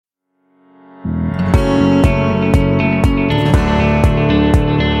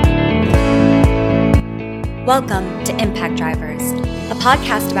Welcome to Impact Drivers, a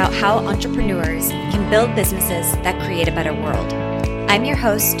podcast about how entrepreneurs can build businesses that create a better world. I'm your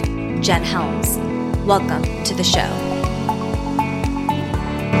host, Jen Helms. Welcome to the show.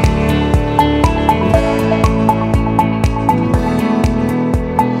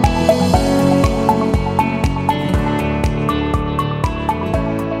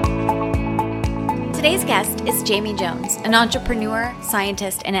 Today's guest is Jamie Jones, an entrepreneur,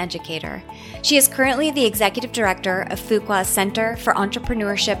 scientist, and educator. She is currently the executive director of Fuqua's Center for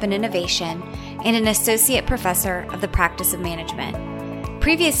Entrepreneurship and Innovation and an associate professor of the practice of management.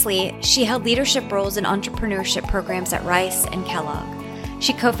 Previously, she held leadership roles in entrepreneurship programs at Rice and Kellogg.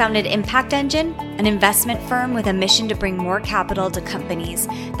 She co-founded Impact Engine, an investment firm with a mission to bring more capital to companies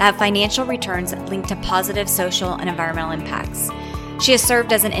that have financial returns linked to positive social and environmental impacts. She has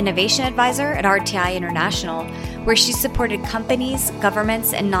served as an innovation advisor at RTI International, where she supported companies,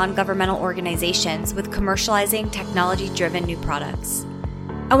 governments, and non-governmental organizations with commercializing technology-driven new products.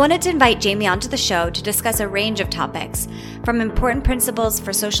 I wanted to invite Jamie onto the show to discuss a range of topics, from important principles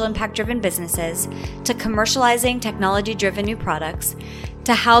for social impact-driven businesses to commercializing technology-driven new products,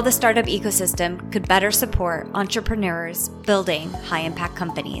 to how the startup ecosystem could better support entrepreneurs building high-impact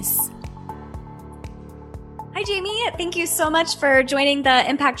companies. Hi, Jamie. Thank you so much for joining the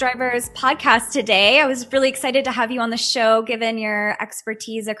Impact Drivers podcast today. I was really excited to have you on the show, given your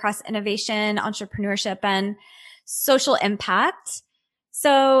expertise across innovation, entrepreneurship, and social impact.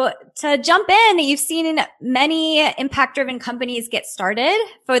 So to jump in, you've seen many impact-driven companies get started.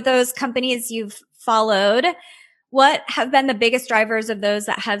 For those companies you've followed, what have been the biggest drivers of those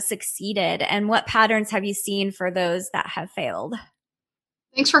that have succeeded, and what patterns have you seen for those that have failed?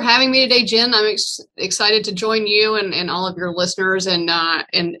 Thanks for having me today, Jen. I'm excited to join you and all of your listeners. And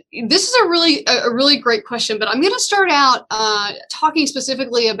this is a really great question. But I'm going to start out talking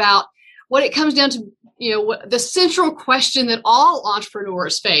specifically about what it comes down to. The central question that all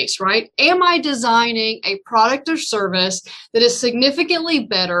entrepreneurs face, right? Am I designing a product or service that is significantly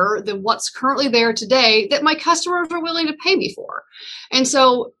better than what's currently there today that my customers are willing to pay me for? And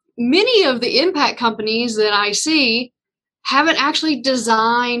so many of the impact companies that I see haven't actually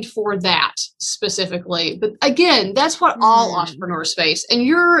designed for that specifically. But again, that's what all entrepreneurs face. And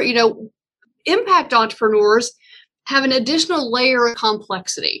impact entrepreneurs have an additional layer of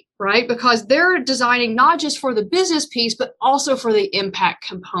complexity, right? Because they're designing not just for the business piece, but also for the impact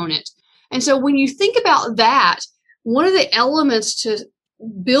component. And so when you think about that, one of the elements to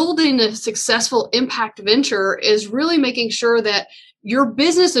building a successful impact venture is really making sure that your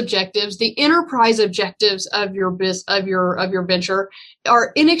business objectives, the enterprise objectives of your venture,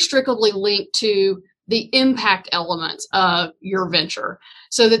 are inextricably linked to the impact elements of your venture.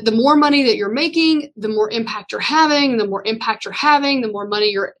 So that the more money that you're making, the more impact you're having, the more impact you're having, the more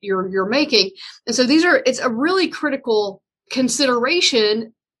money you're making. And so it's a really critical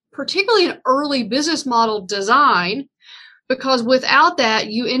consideration, particularly in early business model design, because without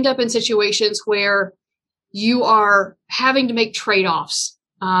that, you end up in situations where you are having to make trade-offs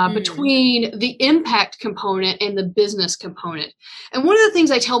between the impact component and the business component. And one of the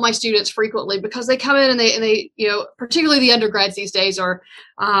things I tell my students frequently, because they come in and they particularly the undergrads these days, are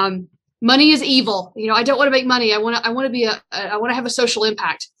money is evil. I don't want to make money. I want to have a social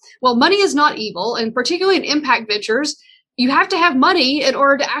impact. Well, money is not evil, and particularly in impact ventures, you have to have money in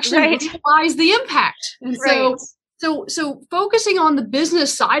order to actually realize the impact. And So focusing on the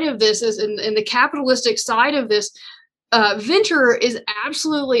business side of this and the capitalistic side of this venture is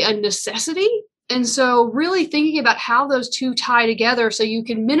absolutely a necessity. And so really thinking about how those two tie together so you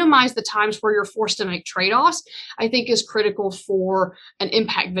can minimize the times where you're forced to make trade-offs, I think is critical for an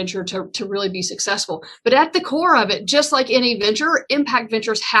impact venture to really be successful. But at the core of it, just like any venture, impact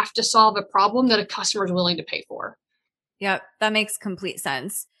ventures have to solve a problem that a customer is willing to pay for. Yep, that makes complete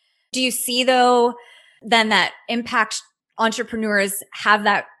sense. Do you see, though, then that impact entrepreneurs have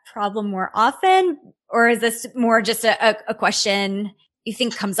that problem more often? Or is this more just a question you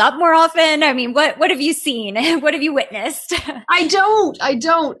think comes up more often? I mean, what have you seen? What have you witnessed? I don't.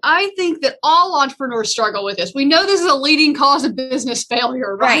 I think that all entrepreneurs struggle with this. We know this is a leading cause of business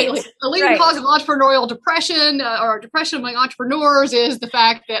failure, right? Like the leading cause of entrepreneurial depression or depression among entrepreneurs is the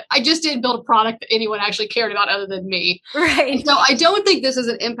fact that I just didn't build a product that anyone actually cared about other than me. Right. And so I don't think this is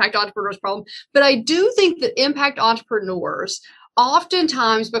an impact entrepreneur's problem, but I do think that impact entrepreneurs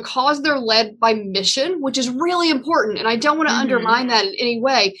oftentimes, because they're led by mission, which is really important, and I don't want to undermine that in any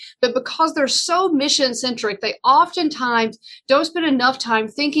way, but because they're so mission centric, they oftentimes don't spend enough time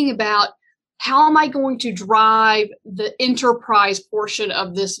thinking about how am I going to drive the enterprise portion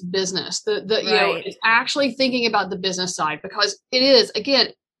of this business? Actually thinking about the business side, because it is, again,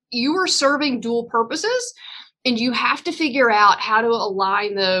 you are serving dual purposes, and you have to figure out how to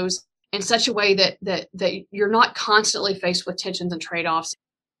align those in such a way that you're not constantly faced with tensions and trade-offs.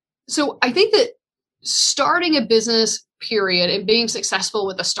 So I think that starting a business, period, and being successful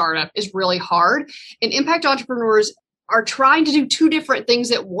with a startup is really hard. And impact entrepreneurs are trying to do two different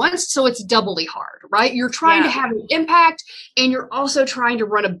things at once. So it's doubly hard, right? You're trying to have an impact, and you're also trying to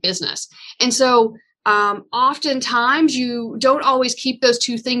run a business. And so oftentimes you don't always keep those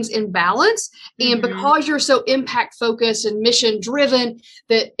two things in balance. And because you're so impact focused and mission driven,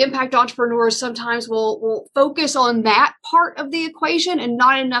 that impact entrepreneurs sometimes will focus on that part of the equation and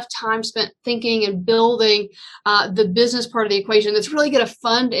not enough time spent thinking and building the business part of the equation that's really going to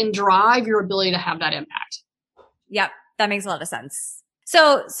fund and drive your ability to have that impact. Yep. That makes a lot of sense.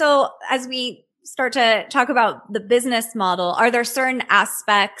 So as we start to talk about the business model, are there certain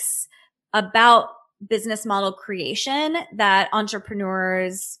aspects about business model creation that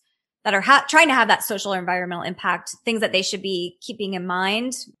entrepreneurs that are trying to have that social or environmental impact, things that they should be keeping in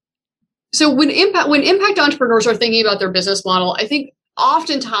mind? So when impact entrepreneurs are thinking about their business model, I think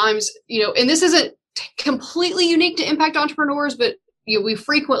oftentimes, and this isn't completely unique to impact entrepreneurs, but we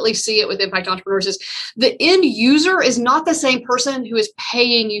frequently see it with impact entrepreneurs, is the end user is not the same person who is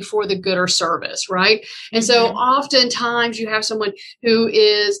paying you for the good or service, right? And so oftentimes you have someone who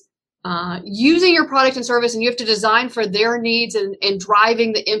is using your product and service, and you have to design for their needs and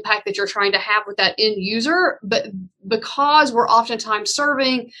driving the impact that you're trying to have with that end user. But because we're oftentimes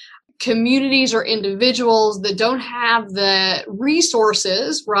serving communities or individuals that don't have the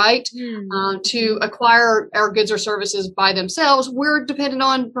resources, right, to acquire our goods or services by themselves, we're dependent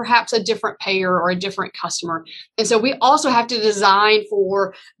on perhaps a different payer or a different customer. And so we also have to design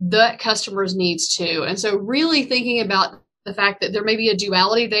for the customer's needs too. And so really thinking about the fact that there may be a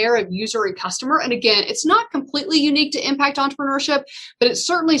duality there of user and customer. And again, it's not completely unique to impact entrepreneurship, but it's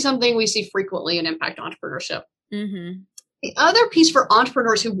certainly something we see frequently in impact entrepreneurship. The other piece for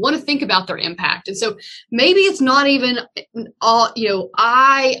entrepreneurs who want to think about their impact, and so maybe it's not even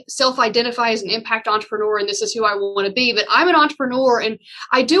I self-identify as an impact entrepreneur and this is who I want to be, but I'm an entrepreneur and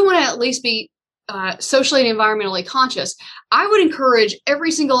I do want to at least be socially and environmentally conscious. I would encourage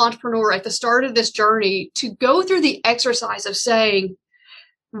every single entrepreneur at the start of this journey to go through the exercise of saying,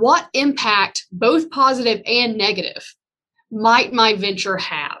 what impact, both positive and negative, might my venture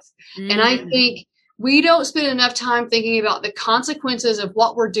have? And I think we don't spend enough time thinking about the consequences of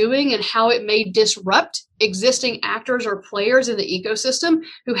what we're doing and how it may disrupt existing actors or players in the ecosystem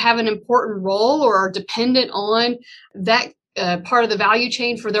who have an important role or are dependent on that part of the value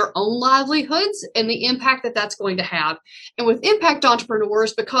chain for their own livelihoods and the impact that that's going to have. And with impact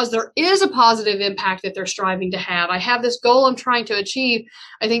entrepreneurs, because there is a positive impact that they're striving to have, I have this goal I'm trying to achieve,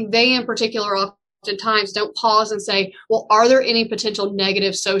 I think they in particular oftentimes don't pause and say, well, are there any potential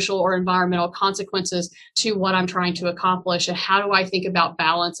negative social or environmental consequences to what I'm trying to accomplish? And how do I think about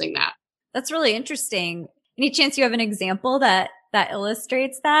balancing that? That's really interesting. Any chance you have an example that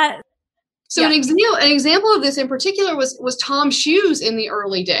illustrates that? So an example of this in particular was Tom's Shoes in the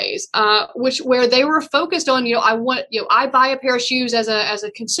early days, where they were focused on, I buy a pair of shoes as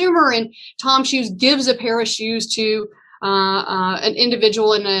a consumer, and Tom's Shoes gives a pair of shoes to an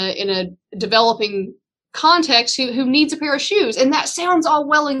individual in a developing context who needs a pair of shoes. And that sounds all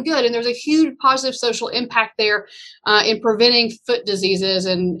well and good. And there's a huge positive social impact there in preventing foot diseases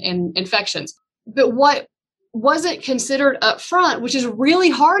and infections. But what wasn't considered up front, which is really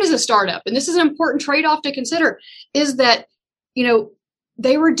hard as a startup, and this is an important trade-off to consider, is that,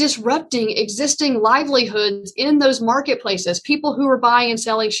 they were disrupting existing livelihoods in those marketplaces, people who were buying and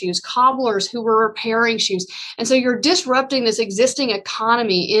selling shoes, cobblers who were repairing shoes. And so you're disrupting this existing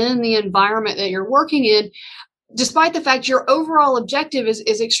economy in the environment that you're working in, despite the fact your overall objective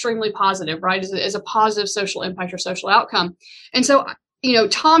is extremely positive, right? Is a positive social impact or social outcome. And so,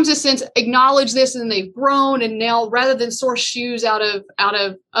 Tom's has since acknowledged this, and they've grown, and now rather than source shoes out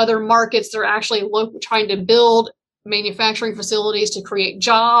of other markets, they're actually trying to build manufacturing facilities to create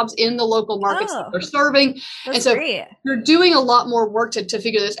jobs in the local markets that they're serving. That's and so great. You're doing a lot more work to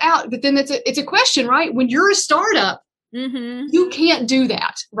figure this out. But then it's a question, right? When you're a startup, you can't do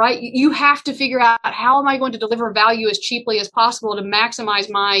that, right? You have to figure out, how am I going to deliver value as cheaply as possible to maximize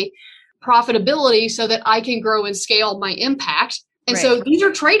my profitability so that I can grow and scale my impact. And so these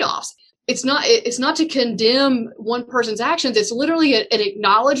are trade-offs. It's not to condemn one person's actions. It's literally an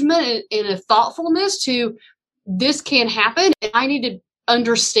acknowledgement and a thoughtfulness to, this can happen, and I need to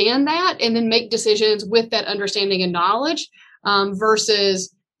understand that and then make decisions with that understanding and knowledge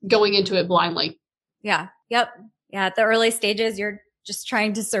versus going into it blindly. Yeah. Yep. Yeah. At the early stages, you're just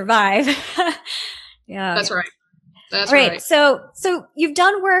trying to survive. Yeah. That's right. That's All right. right. So you've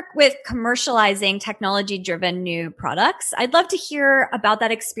done work with commercializing technology-driven new products. I'd love to hear about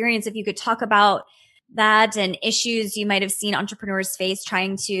that experience. If you could talk about that and issues you might have seen entrepreneurs face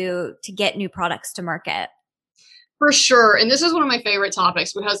trying to get new products to market. For sure. And this is one of my favorite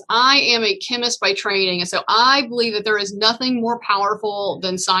topics because I am a chemist by training. And so I believe that there is nothing more powerful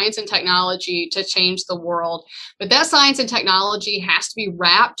than science and technology to change the world. But that science and technology has to be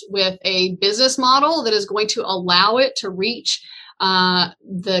wrapped with a business model that is going to allow it to reach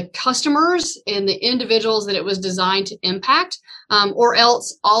the customers and the individuals that it was designed to impact, or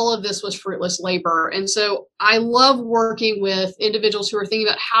else all of this was fruitless labor. And so I love working with individuals who are thinking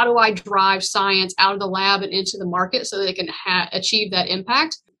about how do I drive science out of the lab and into the market so that they can achieve that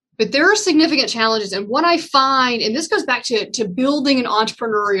impact. But there are significant challenges. And what I find, and this goes back to building an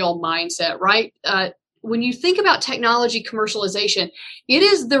entrepreneurial mindset, right? When you think about technology commercialization, it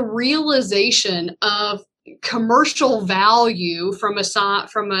is the realization of commercial value from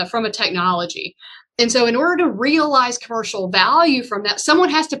a technology. And so in order to realize commercial value from that, someone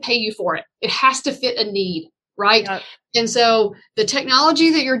has to pay you for it. It has to fit a need, right? Yep. And so the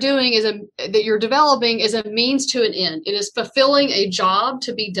technology that you're doing that you're developing is a means to an end. It is fulfilling a job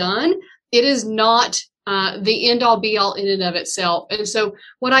to be done. It is not the end all be all in and of itself. And so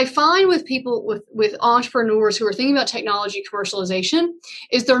what I find with people, with entrepreneurs who are thinking about technology commercialization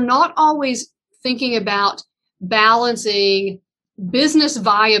is they're not always thinking about balancing business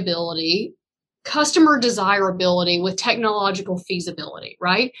viability, customer desirability with technological feasibility,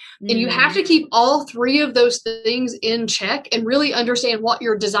 right? Mm-hmm. And you have to keep all three of those things in check and really understand what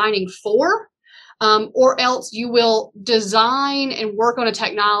you're designing for, or else you will design and work on a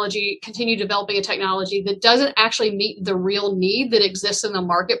technology, continue developing a technology that doesn't actually meet the real need that exists in the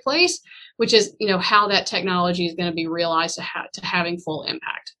marketplace, which is, how that technology is going to be realized to having full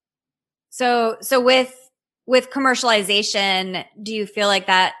impact. So with commercialization, do you feel like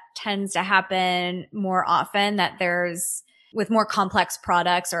that tends to happen more often, that there's with more complex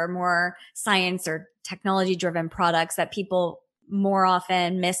products or more science or technology driven products that people more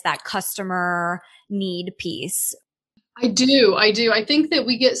often miss that customer need piece? I do. I think that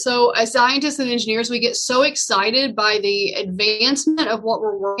we get as scientists and engineers, we get so excited by the advancement of what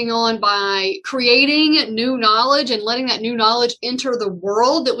we're working on by creating new knowledge and letting that new knowledge enter the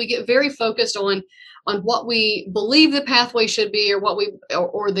world that we get very focused on what we believe the pathway should be,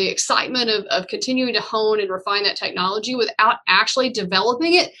 or the excitement of continuing to hone and refine that technology without actually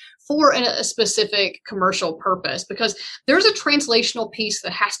developing it for a specific commercial purpose, because there's a translational piece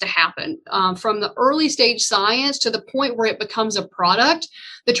that has to happen from the early stage science to the point where it becomes a product.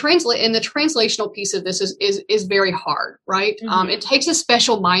 The translational piece of this is very hard, right? Mm-hmm. It takes a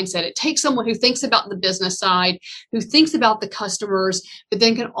special mindset. It takes someone who thinks about the business side, who thinks about the customers, but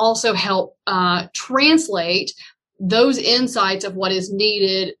then can also help translate those insights of what is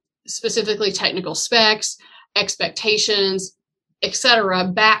needed, specifically technical specs, expectations, etc.,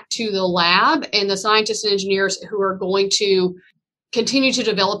 back to the lab and the scientists and engineers who are going to continue to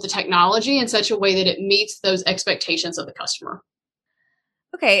develop the technology in such a way that it meets those expectations of the customer.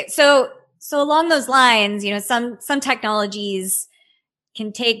 Okay, so along those lines, some technologies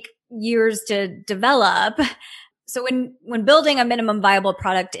can take years to develop. So when building a minimum viable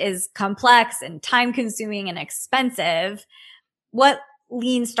product is complex and time consuming and expensive, what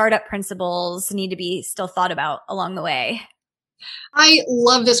lean startup principles need to be still thought about along the way? I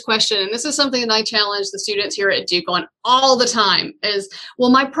love this question. And this is something that I challenge the students here at Duke on all the time is,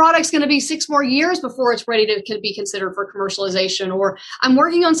 well, my product's going to be 6 more years before it's ready to be considered for commercialization, or I'm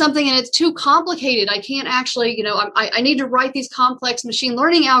working on something and it's too complicated. I can't actually, I need to write these complex machine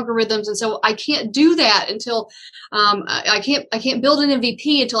learning algorithms. And so I can't do that until I can't build an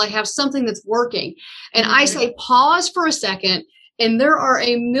MVP until I have something that's working. And I say, pause for a second. And there are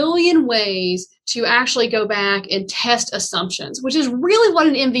a million ways to actually go back and test assumptions, which is really what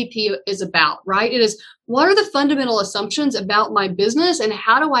an MVP is about, right? It is, what are the fundamental assumptions about my business and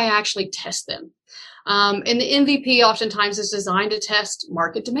how do I actually test them? And the MVP oftentimes is designed to test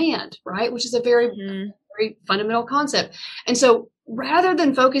market demand, right? Which is a very, very fundamental concept. And so rather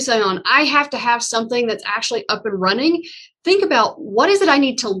than focusing on, I have to have something that's actually up and running, think about what is it I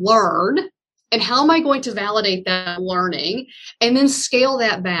need to learn and how am I going to validate that learning and then scale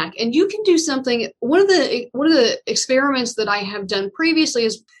that back? And you can do something. One of the experiments that I have done previously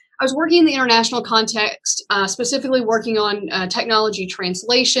is I was working in the international context, specifically working on technology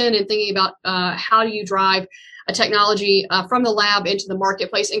translation and thinking about how do you drive a technology from the lab into the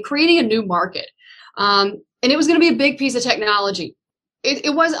marketplace and creating a new market. And it was going to be a big piece of technology.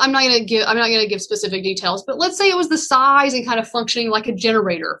 it was, I'm not going to give specific details, but let's say it was the size and kind of functioning like a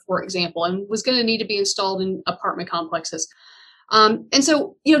generator, for example, and was going to need to be installed in apartment complexes. And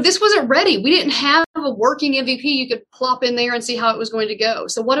so, this wasn't ready. We didn't have a working MVP you could plop in there and see how it was going to go.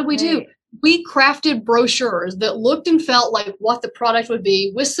 So what did we do? We crafted brochures that looked and felt like what the product would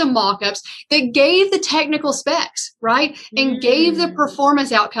be, with some mock-ups that gave the technical specs, right? And gave the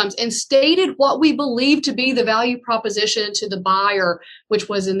performance outcomes and stated what we believed to be the value proposition to the buyer, which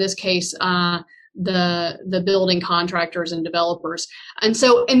was in this case, the building contractors and developers. And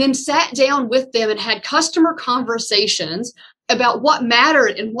then sat down with them and had customer conversations about what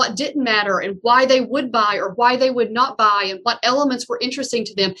mattered and what didn't matter, and why they would buy or why they would not buy, and what elements were interesting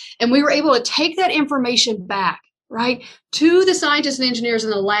to them. And we were able to take that information back, right, to the scientists and engineers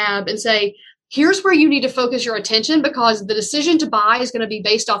in the lab and say, here's where you need to focus your attention, because the decision to buy is going to be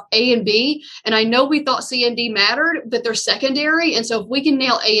based off A and B. And I know we thought C and D mattered, but they're secondary. And so if we can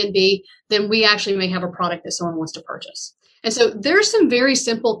nail A and B, then we actually may have a product that someone wants to purchase. And so there's some very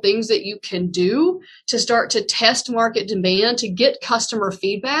simple things that you can do to start to test market demand, to get customer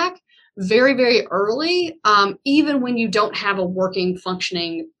feedback very, very early, even when you don't have a working,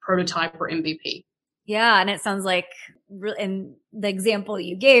 functioning prototype or MVP. Yeah. And it sounds like in the example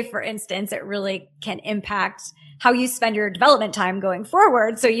you gave, for instance, it really can impact how you spend your development time going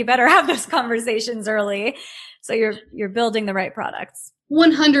forward. So you better have those conversations early, so you're building the right products.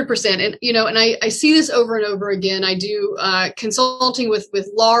 100%. And, I see this over and over again. I do consulting with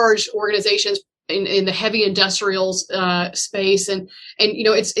large organizations in the heavy industrials space. And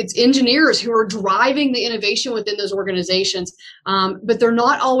it's engineers who are driving the innovation within those organizations. But they're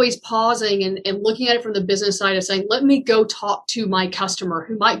not always pausing and looking at it from the business side of saying, let me go talk to my customer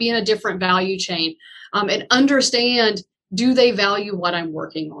who might be in a different value chain, and understand, do they value what I'm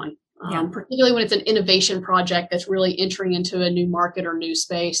working on? Particularly when it's an innovation project that's really entering into a new market or new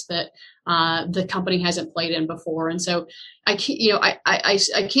space that the company hasn't played in before. And so I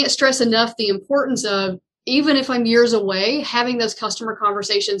can't stress enough the importance of, even if I'm years away, having those customer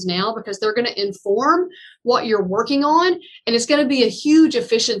conversations now, because they're going to inform what you're working on. And it's going to be a huge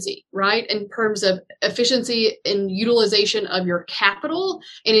efficiency, right? In terms of efficiency in utilization of your capital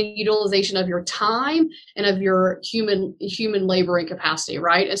and in utilization of your time and of your human laboring capacity,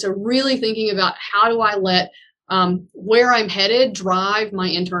 right? And so really thinking about, how do I let where I'm headed drive my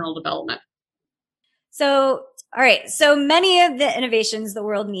internal development? So, all right. So many of the innovations the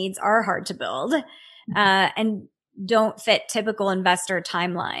world needs are hard to build, and don't fit typical investor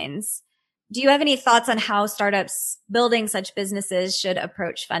timelines. Do you have any thoughts on how startups building such businesses should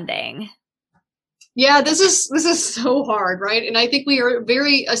approach funding? Yeah, this is so hard, right? And I think we are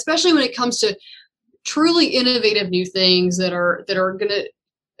very, especially when it comes to truly innovative new things that are going to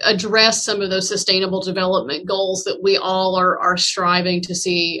address some of those sustainable development goals that we all are striving to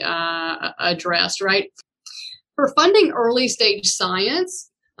see addressed, right? For funding early stage science,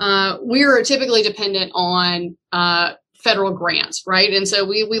 we are typically dependent on federal grants, right? And so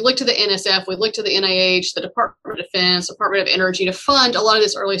we look to the NSF, we look to the NIH, the Department of Defense, Department of Energy to fund a lot of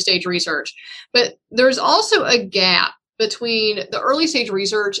this early stage research. But there's also a gap between the early stage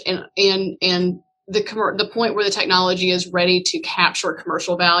research and the point where the technology is ready to capture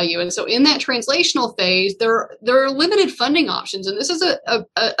commercial value. And so in that translational phase, there are limited funding options. And this is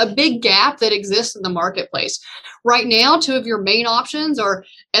a big gap that exists in the marketplace. Right now, two of your main options are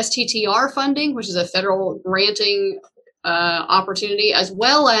STTR funding, which is a federal granting opportunity, as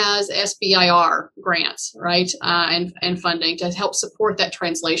well as SBIR grants, right? And funding to help support that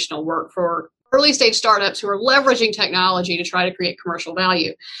translational work for early stage startups who are leveraging technology to try to create commercial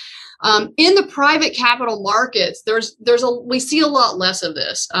value. In the private capital markets, we see a lot less of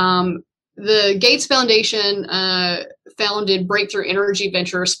this. The Gates Foundation founded Breakthrough Energy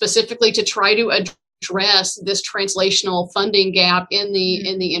Ventures specifically to try to address this translational funding gap in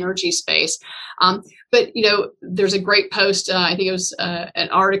the energy space. But there's a great post. I think it was an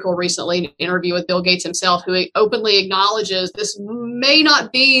article recently, an interview with Bill Gates himself, who openly acknowledges this may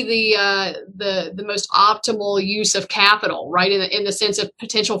not be the most optimal use of capital, right? In the sense of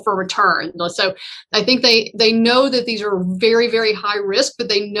potential for return. So I think they know that these are very, very high risk, but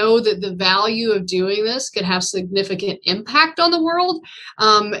they know that the value of doing this could have significant impact on the world.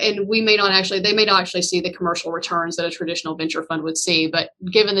 And they may not actually see the commercial returns that a traditional venture fund would see. But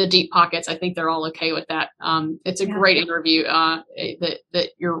given the deep pockets, I think they're all okay with that. It's a great interview that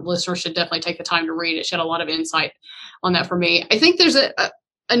your listeners should definitely take the time to read. It shed a lot of insight on that for me. I think there's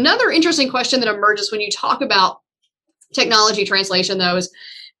another interesting question that emerges when you talk about technology translation, though, is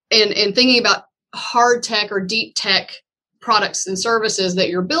and thinking about hard tech or deep tech products and services that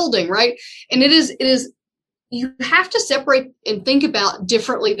you're building, right? And it is you have to separate and think about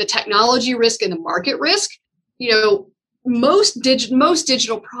differently the technology risk and the market risk. You know, most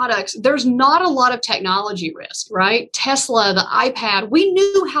digital products, there's not a lot of technology risk, right? Tesla, the iPad, we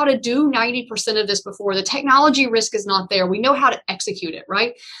knew how to do 90% of this before. The technology risk is not there. We know how to execute it,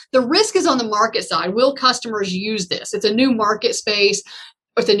 right? The risk is on the market side. Will customers use this? It's a new market space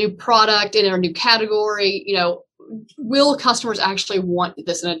with a new product in a new category. You know, will customers actually want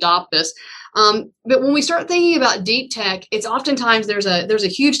this and adopt this? But when we start thinking about deep tech, it's oftentimes there's a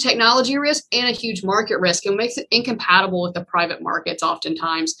huge technology risk and a huge market risk, and makes it incompatible with the private markets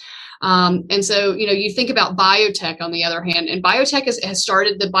oftentimes. And so, you know, you think about biotech on the other hand, and biotech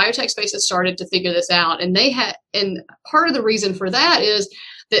the biotech space has started to figure this out. And and part of the reason for that is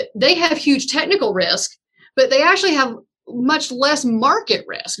that they have huge technical risk, but they actually have much less market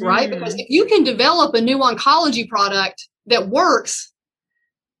risk, right? Because if you can develop a new oncology product that works,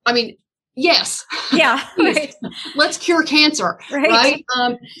 I mean, yes. Yeah. Right. Let's cure cancer. Right.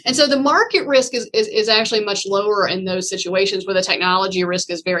 And so the market risk is actually much lower in those situations where the technology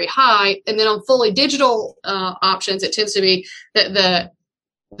risk is very high. And then on fully digital options, it tends to be that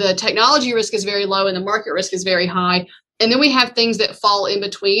the technology risk is very low and the market risk is very high. And then we have things that fall in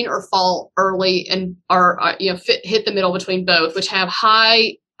between or fall early and are hit the middle between both, which have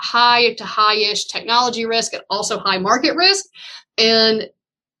high to high-ish technology risk and also high market risk. And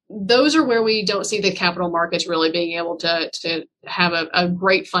those are where we don't see the capital markets really being able to have a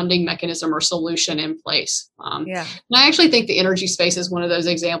great funding mechanism or solution in place. And I actually think the energy space is one of those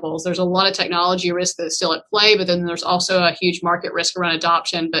examples. There's a lot of technology risk that's still at play, but then there's also a huge market risk around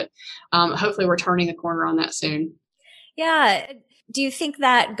adoption. But hopefully we're turning the corner on that soon. Yeah. Do you think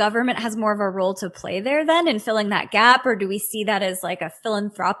that government has more of a role to play there then in filling that gap? Or do we see that as like a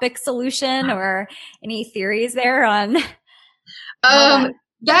philanthropic solution, or any theories there on?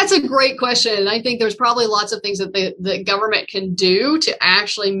 That's a great question. And I think there's probably lots of things that the government can do to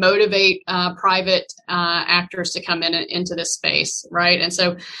actually motivate private actors to come into this space, right? And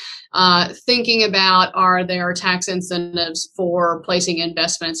so thinking about, are there tax incentives for placing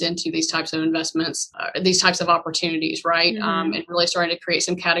investments into these types of investments, these types of opportunities, right? And really starting to create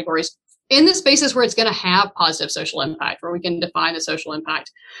some categories in the spaces where it's going to have positive social impact, where we can define the social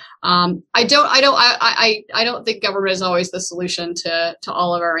impact. I don't think government is always the solution to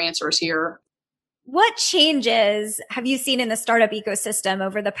all of our answers here. What changes have you seen in the startup ecosystem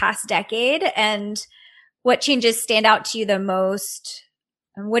over the past decade, and what changes stand out to you the most?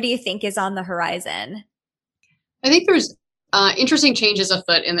 And what do you think is on the horizon? I think there's interesting changes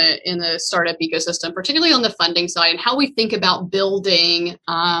afoot in the startup ecosystem, particularly on the funding side, and how we think about building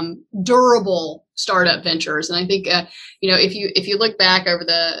durable startup ventures. And I think if you look back over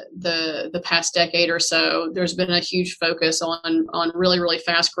the past decade or so, there's been a huge focus on really, really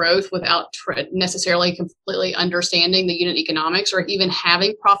fast growth without necessarily completely understanding the unit economics or even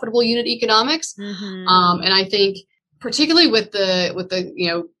having profitable unit economics. And I think particularly with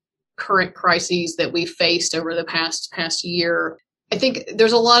the current crises that we've faced over the past year, I think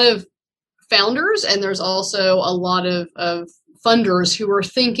there's a lot of founders and there's also a lot of funders who are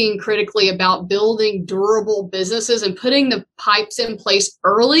thinking critically about building durable businesses and putting the pipes in place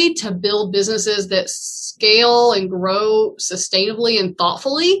early to build businesses that scale and grow sustainably and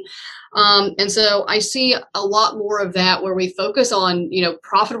thoughtfully. And so I see a lot more of that, where we focus on,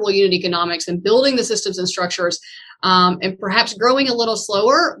 profitable unit economics and building the systems and structures, and perhaps growing a little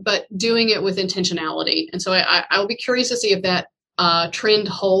slower, but doing it with intentionality. And so I'll be curious to see if that trend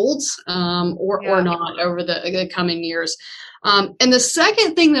holds or not over the coming years. And the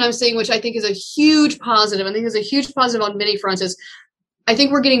second thing that I'm seeing, which I think is a huge positive, on many fronts, is I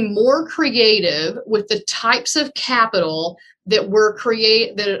think we're getting more creative with the types of capital that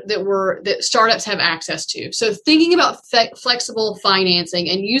that startups have access to. So thinking about flexible financing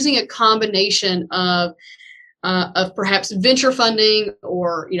and using a combination of perhaps venture funding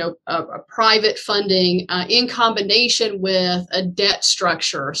or a private funding in combination with a debt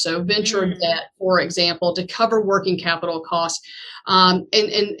structure, so venture debt, for example, to cover working capital costs,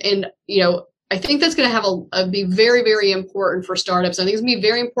 and I think that's going to be very, very important for startups. I think it's going to be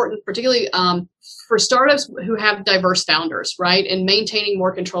very important, particularly for startups who have diverse founders, right, and maintaining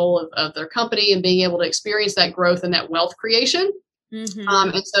more control of their company and being able to experience that growth and that wealth creation.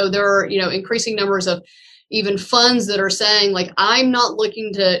 And so there are increasing numbers of even funds that are saying, like, I'm not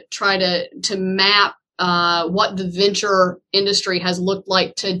looking to try to map what the venture industry has looked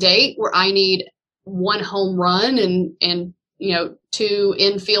like to date, where I need one home run and 2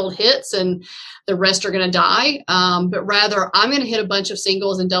 infield hits and the rest are going to die. But rather, I'm going to hit a bunch of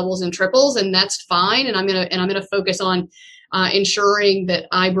singles and doubles and triples, and that's fine. And I'm going to focus on ensuring that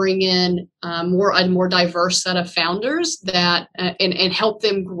I bring in a more diverse set of founders that and help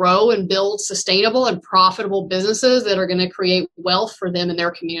them grow and build sustainable and profitable businesses that are going to create wealth for them and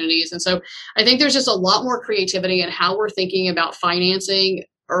their communities. And so I think there's just a lot more creativity in how we're thinking about financing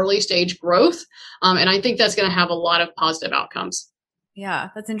early stage growth. And I think that's going to have a lot of positive outcomes. Yeah,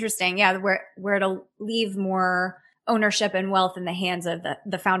 that's interesting. Yeah, where it'll leave more ownership and wealth in the hands of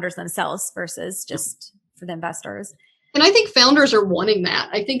the founders themselves versus just for the investors. And I think founders are wanting that.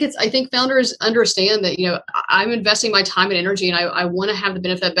 I think founders understand that, I'm investing my time and energy and I want to have the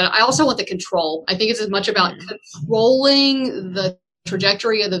benefit, but I also want the control. I think it's as much about controlling the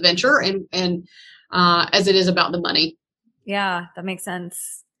trajectory of the venture and as it is about the money. Yeah, that makes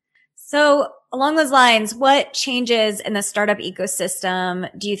sense. So along those lines, what changes in the startup ecosystem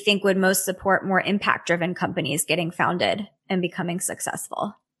do you think would most support more impact-driven companies getting founded and becoming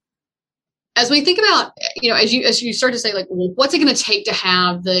successful? As we think about, as you start to say, like, well, what's it going to take to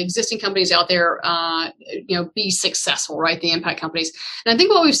have the existing companies out there, be successful, right? The impact companies. And I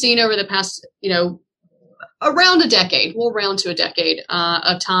think what we've seen over the past, around a decade, we'll round to a decade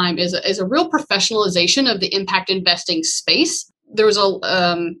of time, is a real professionalization of the impact investing space. There was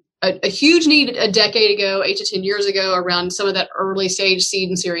a huge need a decade ago, 8 to 10 years ago, around some of that early stage seed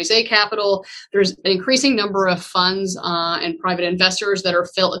and Series A capital. There's an increasing number of funds and private investors that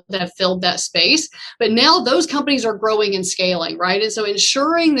have filled that space. But now those companies are growing and scaling, right? And so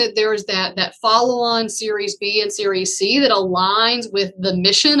ensuring that there's that follow-on Series B and Series C that aligns with the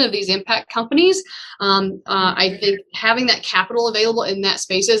mission of these impact companies. I think having that capital available in that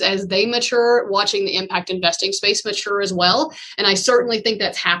spaces as they mature, watching the impact investing space mature as well. And I certainly think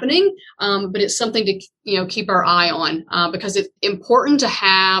that's happening. But it's something to keep our eye on because it's important to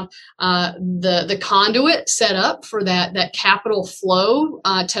have the conduit set up for that capital flow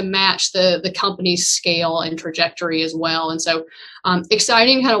to match the company's scale and trajectory as well. And so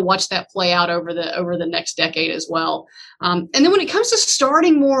exciting to kind of watch that play out over the next decade as well. And then when it comes to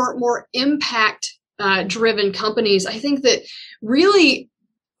starting more impact driven companies, I think that really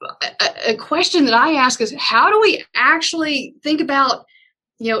a question that I ask is, how do we actually think about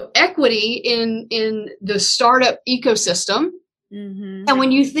equity in the startup ecosystem? Mm-hmm. And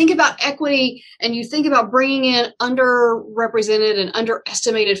when you think about equity and you think about bringing in underrepresented and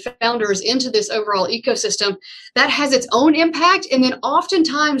underestimated founders into this overall ecosystem, that has its own impact. And then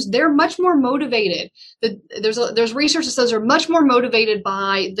oftentimes they're much more motivated. There's research that says they're much more motivated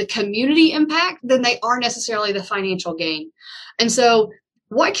by the community impact than they are necessarily the financial gain. And so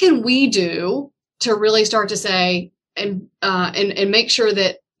what can we do to really start to say, and make sure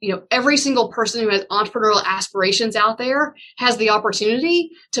that every single person who has entrepreneurial aspirations out there has the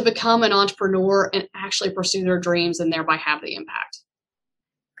opportunity to become an entrepreneur and actually pursue their dreams and thereby have the impact.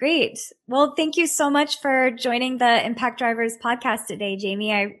 Great. Well, thank you so much for joining the Impact Drivers podcast today,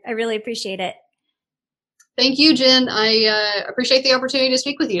 Jamie. I really appreciate it. Thank you, Jen. I appreciate the opportunity to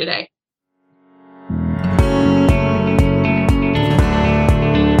speak with you today.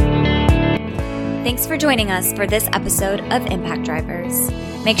 Thanks for joining us for this episode of Impact Drivers.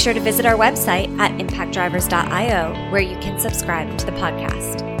 Make sure to visit our website at impactdrivers.io, where you can subscribe to the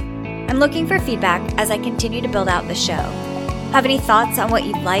podcast. I'm looking for feedback as I continue to build out the show. Have any thoughts on what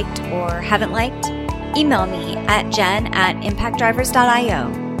you've liked or haven't liked? Email me at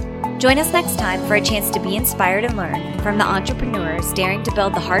jen@impactdrivers.io. Join us next time for a chance to be inspired and learn from the entrepreneurs daring to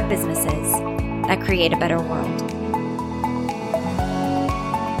build the hard businesses that create a better world.